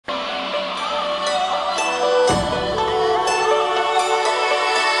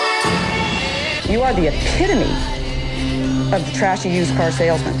are the epitome of the trashy used car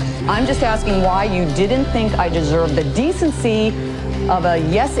salesman. I'm just asking why you didn't think I deserved the decency of a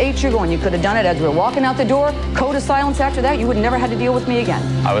yes, H, you're going. You could have done it as we were walking out the door. Code of silence after that. You would never had to deal with me again.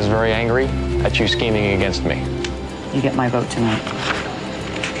 I was very angry at you scheming against me. You get my vote tonight.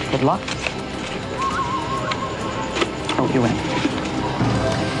 Good luck. Oh, you win.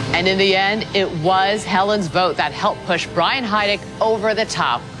 And in the end, it was Helen's vote that helped push Brian Heidik over the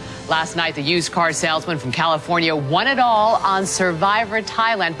top. Last night, the used car salesman from California won it all on Survivor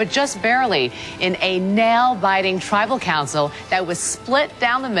Thailand, but just barely in a nail-biting tribal council that was split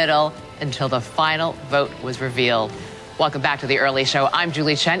down the middle until the final vote was revealed. Welcome back to The Early Show. I'm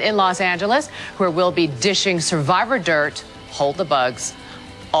Julie Chen in Los Angeles, where we'll be dishing Survivor dirt, hold the bugs,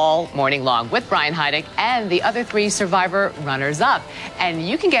 all morning long with Brian Heidik and the other 3 Survivor runners-up. And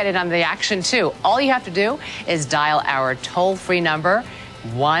you can get in on the action, too. All you have to do is dial our toll-free number,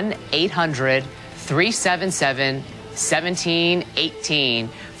 1-800-377-1718,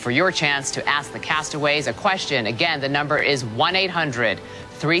 for your chance to ask the castaways a question. Again, the number is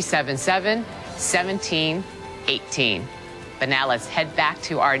 1-800-377-1718. But now let's head back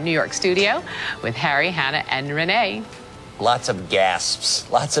to our New York studio with Harry, Hannah, and Renee. Lots of gasps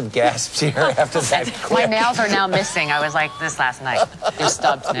here after that clip. My nails are now missing. I was like this last night. They're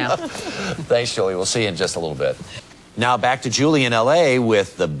stubbed now. Thanks, Julie. We'll see you in just a little bit. Now back to Julie in L.A.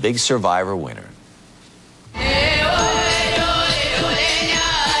 with the big Survivor winner.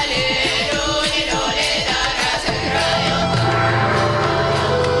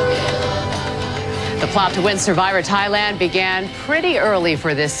 The plot to win Survivor Thailand began pretty early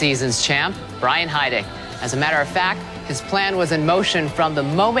for this season's champ, Brian Heidik. As a matter of fact, his plan was in motion from the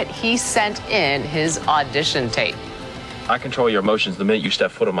moment he sent in his audition tape. I control your emotions the minute you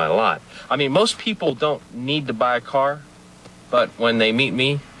step foot on my lot. I mean, most people don't need to buy a car, but when they meet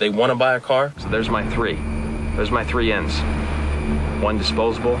me, they want to buy a car. So there's my 3. There's my 3 ends. 1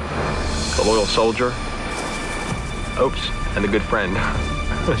 disposable, the loyal soldier, oops, and the good friend.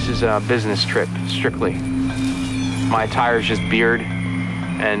 This is a business trip, strictly. My attire is just beard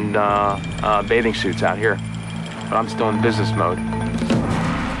and bathing suits out here. But I'm still in business mode.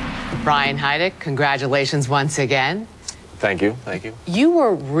 Brian Heidik, congratulations once again. Thank you, thank you. You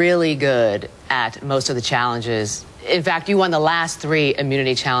were really good at most of the challenges. In fact, you won the last 3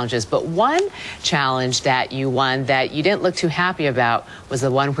 immunity challenges, but one challenge that you won that you didn't look too happy about was the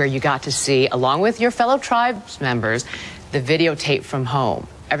one where you got to see, along with your fellow tribes members, the videotape from home.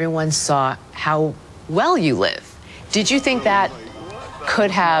 Everyone saw how well you live. Did you think that could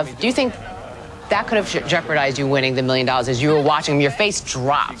have, do you think that could have jeopardized you winning the $1 million as you were watching? Your face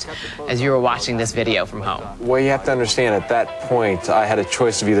dropped as you were watching this video from home. Well, you have to understand, at that point, I had a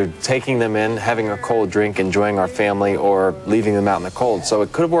choice of either taking them in, having a cold drink, enjoying our family, or leaving them out in the cold. So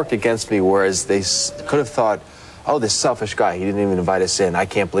it could have worked against me, whereas they could have thought, oh, this selfish guy, he didn't even invite us in. I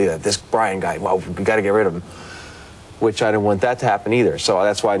can't believe that. This Brian guy, well, we got to get rid of him. Which I didn't want that to happen either. So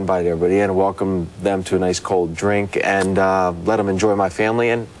that's why I invited everybody in and welcomed them to a nice cold drink and let them enjoy my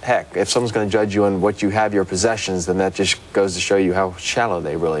family. And heck, if someone's going to judge you on what you have, your possessions, then that just goes to show you how shallow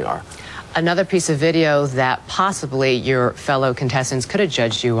they really are. Another piece of video that possibly your fellow contestants could have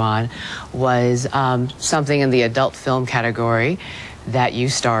judged you on was something in the adult film category that you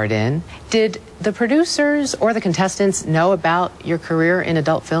starred in. Did the producers or the contestants know about your career in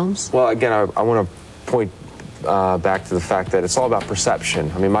adult films? Well, again, I want to point back to the fact that it's all about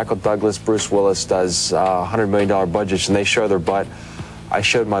perception. I mean, Michael Douglas, Bruce Willis does $100 million budgets, and they show their butt. I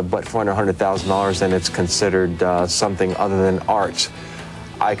showed my butt for under $100,000, and it's considered something other than art.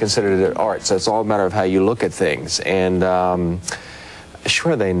 I considered it art, so it's all a matter of how you look at things. And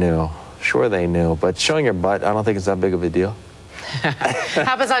sure they knew, but showing your butt, I don't think it's that big of a deal.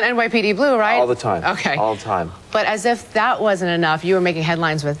 Happens on NYPD Blue, right? All the time. Okay. All the time. But as if that wasn't enough, you were making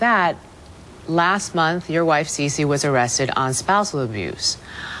headlines with that. Last month, your wife, Cece, was arrested on spousal abuse.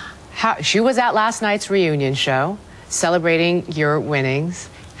 She was at last night's reunion show, celebrating your winnings.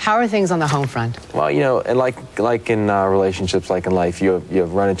 How are things on the home front? Well, you know, and like in relationships, like in life, you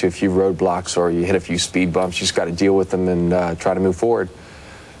have run into a few roadblocks or you hit a few speed bumps. You just got to deal with them and try to move forward.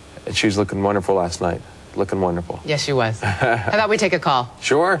 And she was looking wonderful last night. Looking wonderful. Yes, she was. How about we take a call?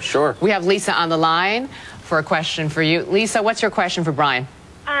 Sure, sure. We have Lisa on the line for a question for you. Lisa, what's your question for Brian?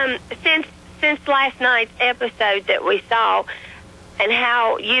 Since last night's episode that we saw and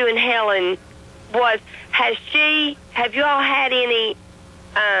how you and Helen was, have you all had any,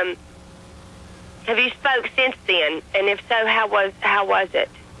 have you spoke since then? And if so, how was it?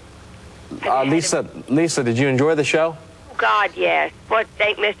 Lisa, did you enjoy the show? Oh, God, yes. What,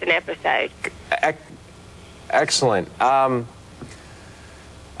 ain't missed an episode. Excellent.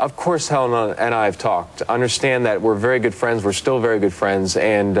 Of course, Helen and I have talked. Understand that we're very good friends. We're still very good friends,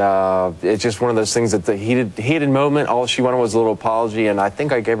 and it's just one of those things that the heated moment, all she wanted was a little apology, and I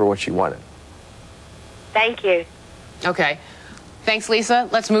think I gave her what she wanted. Thank you. Okay. Thanks, Lisa.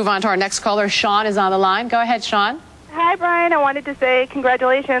 Let's move on to our next caller. Sean is on the line. Go ahead, Sean. Hi, Brian. I wanted to say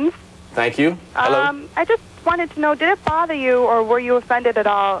congratulations. Thank you. Hello. I just wanted to know, did it bother you, or were you offended at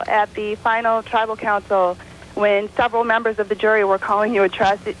all at the final tribal council when several members of the jury were calling you a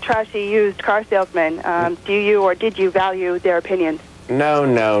trashy used car salesman? Do you or did you value their opinions? No.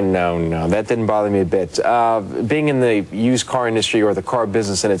 That didn't bother me a bit. Being in the used car industry or the car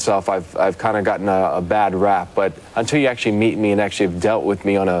business in itself, I've kind of gotten a bad rap. But until you actually meet me and actually have dealt with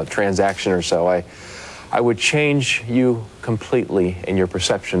me on a transaction or so, I would change you completely in your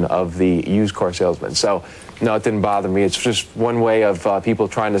perception of the used car salesman. So, no, it didn't bother me. It's just one way of people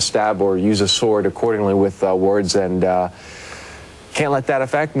trying to stab or use a sword accordingly with words, and can't let that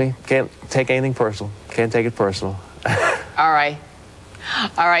affect me. Can't take anything personal. Can't take it personal. All right.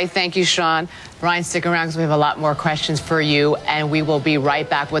 All right, thank you, Sean. Brian, stick around because we have a lot more questions for you, and we will be right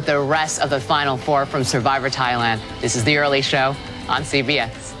back with the rest of the Final Four from Survivor Thailand. This is The Early Show on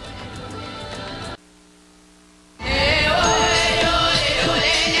CBS.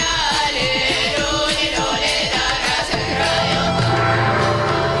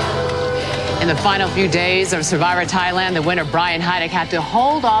 In the final few days of Survivor Thailand, the winner, Brian Heidik, had to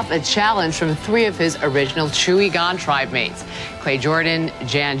hold off a challenge from 3 of his original Chewy Gone tribe mates, Clay Jordan,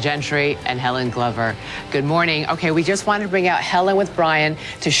 Jan Gentry, and Helen Glover. Good morning. Okay, we just wanted to bring out Helen with Brian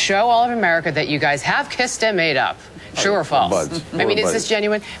to show all of America that you guys have kissed and made up. True or false? I mean, is this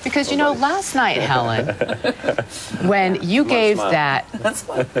genuine? Because, you know, last night, Helen, when you gave that,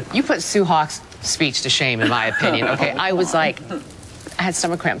 you put Sue Hawk's speech to shame, in my opinion. Okay, I was like, I had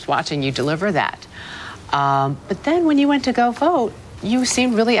stomach cramps watching you deliver that. But then when you went to go vote, you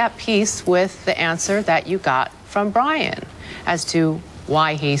seemed really at peace with the answer that you got from Brian as to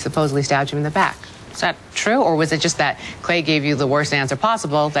why he supposedly stabbed you in the back. Is that true, or was it just that Clay gave you the worst answer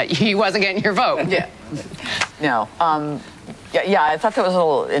possible, that he wasn't getting your vote? Yeah. No. Yeah, I thought that was a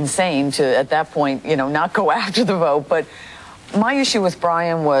little insane to, at that point, you know, not go after the vote. But my issue with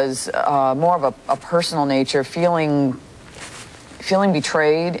Brian was more of a personal nature, feeling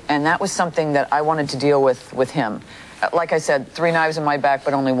betrayed, and that was something that I wanted to deal with him. Like I said, 3 knives in my back,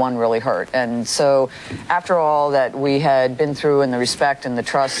 but only 1 really hurt. And so after all that we had been through, and the respect and the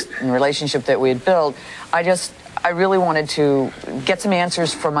trust and relationship that we had built, I really wanted to get some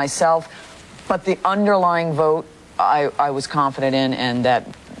answers for myself. But the underlying vote, I was confident in, and that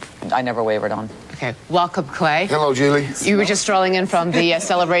I never wavered on. Okay, welcome, Clay. Hello, Julie. You were just strolling in from the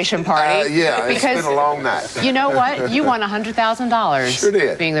celebration party. Yeah, it's been a long night. You know what? You won $100,000. Sure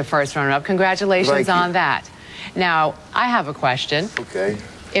did. Being the first runner-up. Congratulations on that. Now, I have a question. Okay.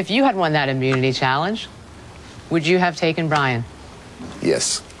 If you had won that immunity challenge, would you have taken Brian?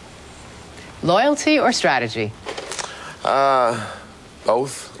 Yes. Loyalty or strategy?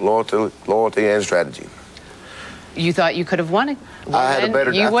 Both loyalty and strategy. You thought you could have won it? I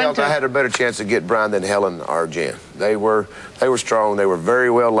felt I had a better chance to get Brian than Helen or Jan. They were strong. They were very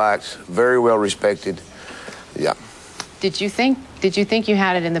well liked, very well respected. Yeah. Did you think you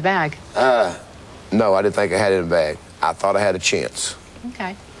had it in the bag? No, I didn't think I had it in the bag. I thought I had a chance.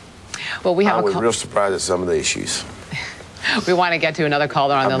 Okay. Well, we have I was real surprised at some of the issues. We want to get to another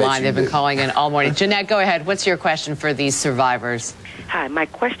caller on the line. They've been calling in all morning. Jeanette, go ahead. What's your question for these survivors? Hi, my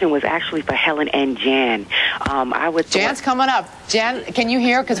question was actually for Helen and Jan. Jan's coming up. Jan, can you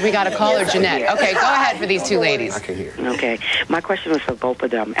hear? Because we got a caller, Jeanette. Okay, go ahead for these 2 ladies. I can hear. Okay, my question was for both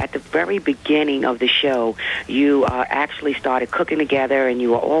of them. At the very beginning of the show, you actually started cooking together, and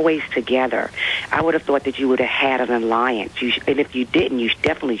you were always together. I would have thought that you would have had an alliance. And if you didn't, you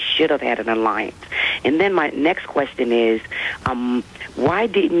definitely should have had an alliance. And then my next question is, why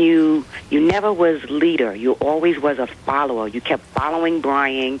didn't you never was leader. You always was a follower. You kept following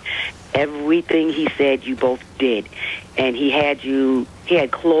Brian. Everything he said, you both did. And he had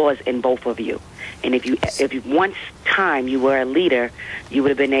claws in both of you. And if you once time you were a leader, you would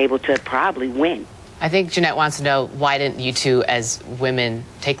have been able to probably win. I think Jeanette wants to know, why didn't you two as women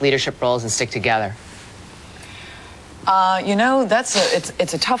take leadership roles and stick together? You know,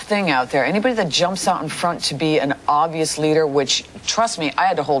 it's a tough thing out there. Anybody that jumps out in front to be an obvious leader, which, trust me, I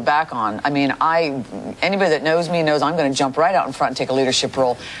had to hold back on. I mean, anybody that knows me knows I'm going to jump right out in front and take a leadership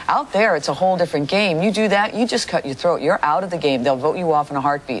role. Out there, it's a whole different game. You do that, you just cut your throat. You're out of the game. They'll vote you off in a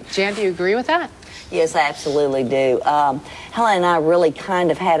heartbeat. Jan, do you agree with that? Yes, I absolutely do. Helen and I really kind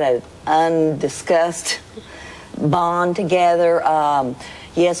of had an undiscussed bond together.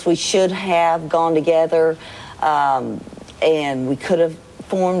 Yes, we should have gone together. And we could have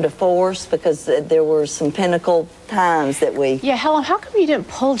formed a force because there were some pinnacle times that we... Yeah, Helen, how come you didn't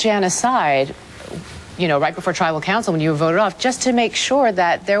pull Jan aside, you know, right before tribal council when you were voted off, just to make sure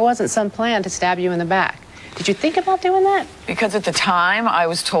that there wasn't some plan to stab you in the back? Did you think about doing that? Because at the time, I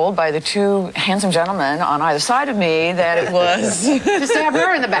was told by the two handsome gentlemen on either side of me that it was... to stab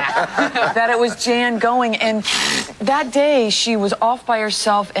her in the back. that it was Jan going. And that day, she was off by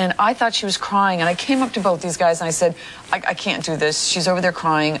herself, and I thought she was crying. And I came up to both these guys, and I said, I can't do this. She's over there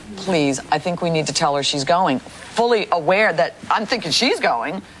crying. Please, I think we need to tell her she's going. Fully aware that I'm thinking she's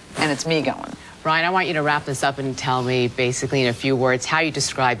going, and it's me going. Brian, I want you to wrap this up and tell me, basically in a few words, how you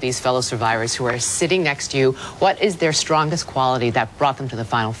describe these fellow survivors who are sitting next to you. What is their strongest quality that brought them to the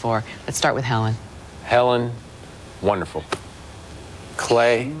Final Four? Let's start with Helen. Helen, wonderful.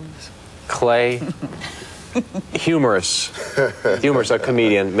 Clay, humorous, a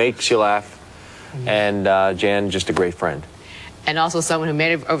comedian, makes you laugh. And Jan, just a great friend. And also someone who may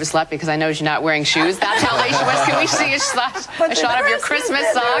have overslept because I know you're not wearing shoes. That's how late she was. Can we see a shot of your Christmas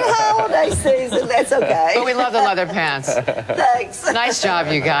socks? Holiday season, that's okay. But we love the leather pants. Thanks. Nice job,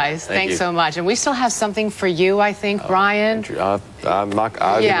 you guys. Thanks so much. And we still have something for you, I think, Brian. I'm not...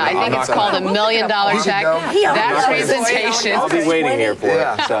 I think it's called $1 million check. That presentation. I'll be waiting here for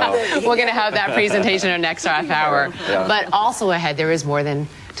it. So. We're going to have that presentation in our next half hour. Yeah. But also ahead, there is more than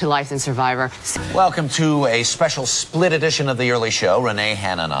to life in Survivor. Welcome to a special split edition of the early show. Renee,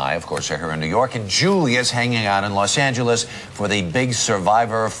 Hannah, and I, of course, are here in New York, and Julia's hanging out in Los Angeles for the big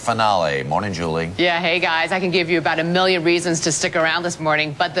Survivor finale. Morning, Julie. Yeah, hey guys, I can give you about 1 million reasons to stick around this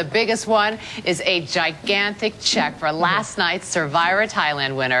morning, but the biggest one is a gigantic check for last night's Survivor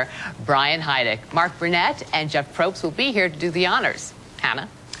Thailand winner, Brian Heidik. Mark Burnett and Jeff Probst will be here to do the honors. Hannah?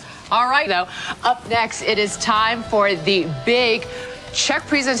 All right, though, up next, it is time for the big check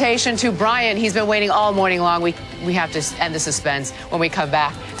presentation to Brian. He's been waiting all morning long. We have to end the suspense when we come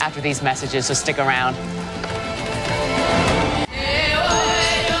back after these messages, so stick around.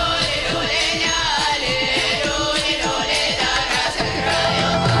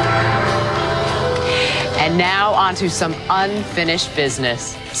 And now on to some unfinished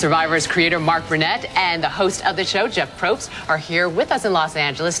business. Survivor's creator Mark Burnett and the host of the show, Jeff Probst, are here with us in Los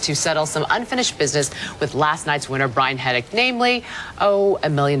Angeles to settle some unfinished business with last night's winner, Brian Heidik, namely, $1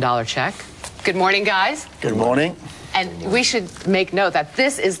 million check. Good morning, guys. Good morning. And we should make note that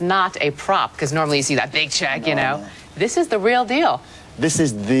this is not a prop, because normally you see that big check, you know. This is the real deal. This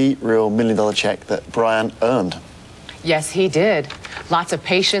is the real $1 million check that Brian earned. Yes, he did. Lots of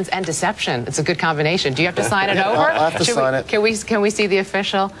patience and deception. It's a good combination. Do you have to sign it over? I have to sign it. Can we see the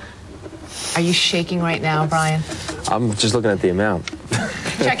official? Are you shaking right now, Brian? I'm just looking at the amount.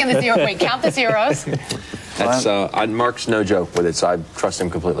 Checking the zero. Wait, count the zeros. That's Mark's no joke with it, so I trust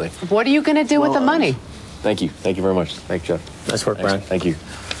him completely. What are you going to do with the money? Thank you. Thank you very much. Thanks, Jeff. Nice work, Brian. Thank you.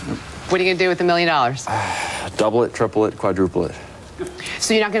 What are you going to do with $1 million? Double it, triple it, quadruple it.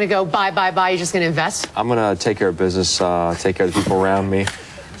 So you're not going to go buy, you're just going to invest? I'm going to take care of business, take care of the people around me,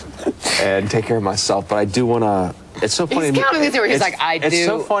 and take care of myself. But I do want to... It's so funny. He's counting the zero. He's like, I do. It's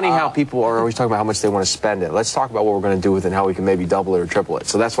so funny how people are always talking about how much they want to spend it. Let's talk about what we're going to do with it and how we can maybe double it or triple it.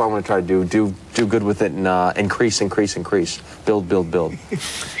 So that's what I want to try to do good with it and increase. Build.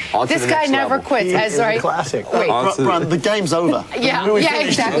 This guy never quits. Sorry. Classic. Wait. Brian, the game's over. Yeah,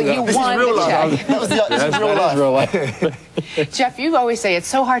 exactly. You won the check. That was real life. Jeff, you always say it's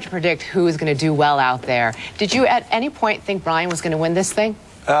so hard to predict who is going to do well out there. Did you at any point think Brian was going to win this thing?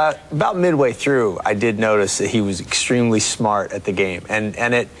 About midway through, I did notice that he was extremely smart at the game and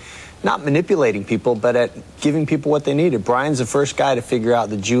at not manipulating people, but at giving people what they needed. Brian's the first guy to figure out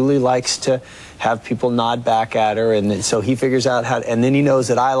that Julie likes to have people nod back at her, and so he figures out how to, and then he knows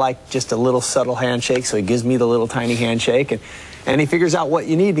that I like just a little subtle handshake, so he gives me the little tiny handshake, and he figures out what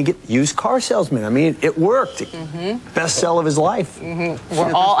you need to get used car salesman. I mean, it worked. Best sell of his life.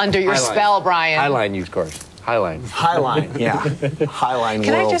 We're all under your spell, Brian. Highline used cars. Highline, yeah. Highline.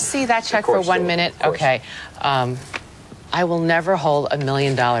 Can I just see that check for 1 minute? Okay. I will never hold $1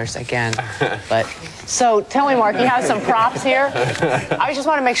 million again. But so tell me, Mark, you have some props here? I just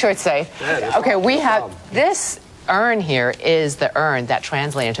want to make sure it's safe. Okay, we have this urn here is the urn that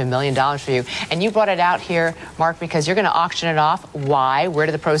translated to $1 million for you. And you brought it out here, Mark, because you're going to auction it off. Why? Where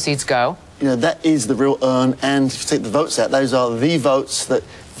do the proceeds go? You know, that is the real urn, and if you take the votes out, those are the votes that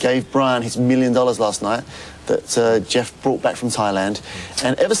gave Brian his $1 million last night that Jeff brought back from Thailand.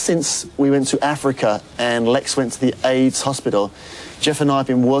 And ever since we went to Africa and Lex went to the AIDS hospital, Jeff and I have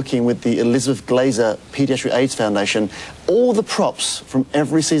been working with the Elizabeth Glaser Pediatric AIDS Foundation. All the props from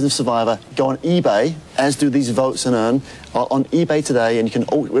every season of Survivor go on eBay, as do these votes and earn, are on eBay today, and you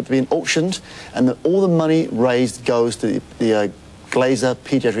can being auctioned, and all the money raised goes to the Glazer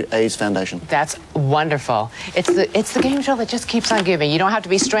Pediatric AIDS Foundation. That's wonderful. It's the game show that just keeps on giving. You don't have to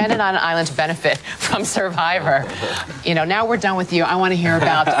be stranded on an island to benefit from Survivor. You know, now we're done with you. I want to hear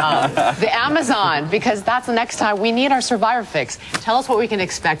about the Amazon, because that's the next time we need our Survivor fix. Tell us what we can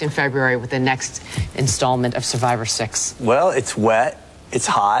expect in February with the next installment of Survivor 6. Well, it's wet. It's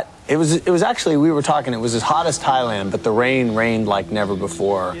hot. It was actually, we were talking, it was as hot as Thailand, but the rain rained like never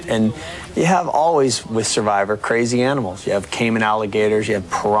before. And you have always, with Survivor, crazy animals. You have caiman alligators, you have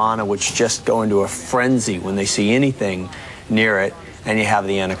piranha, which just go into a frenzy when they see anything near it. And you have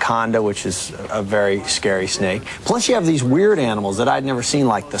the anaconda, which is a very scary snake. Plus you have these weird animals that I'd never seen,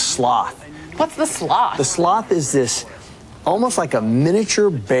 like the sloth. What's the sloth? The sloth is this, almost like a miniature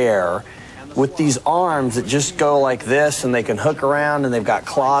bear with these arms that just go like this, and they can hook around, and they've got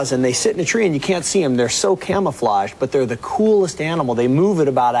claws, and they sit in a tree and you can't see them. They're so camouflaged, but they're the coolest animal. They move at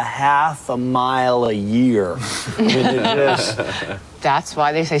about a half a mile a year. I mean, That's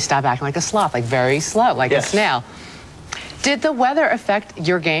why they say stop acting like a sloth, like very slow, like a snail. Did the weather affect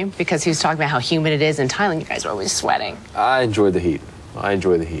your game? Because he was talking about how humid it is in Thailand. You guys were always sweating. I enjoyed the heat. I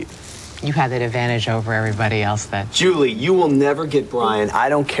enjoy the heat. You had that advantage over everybody else then. Julie, you will never get Brian. I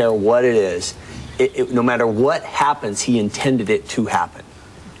don't care what it is. No matter what happens, he intended it to happen.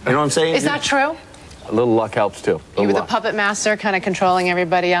 You know what I'm saying? Is that true? A little luck helps too. You were the puppet master, kind of controlling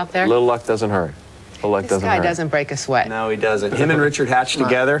everybody out there? A little luck doesn't hurt. A little luck doesn't hurt. This guy doesn't break a sweat. No, he doesn't. Him and Richard Hatch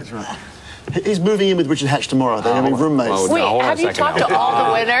together. That's right. He's moving in with Richard Hatch tomorrow. They're going to be roommates. Wait, have you talked to all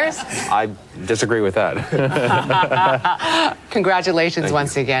the winners? I disagree with that. Congratulations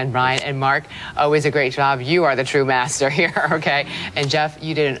once again, Brian and Mark. Always a great job. You are the true master here, okay? And Jeff,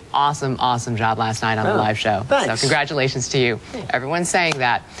 you did an awesome, awesome job last night on the live show. Thanks. So congratulations to you. Everyone's saying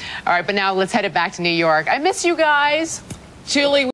that. All right, but now let's head it back to New York. I miss you guys. Julie.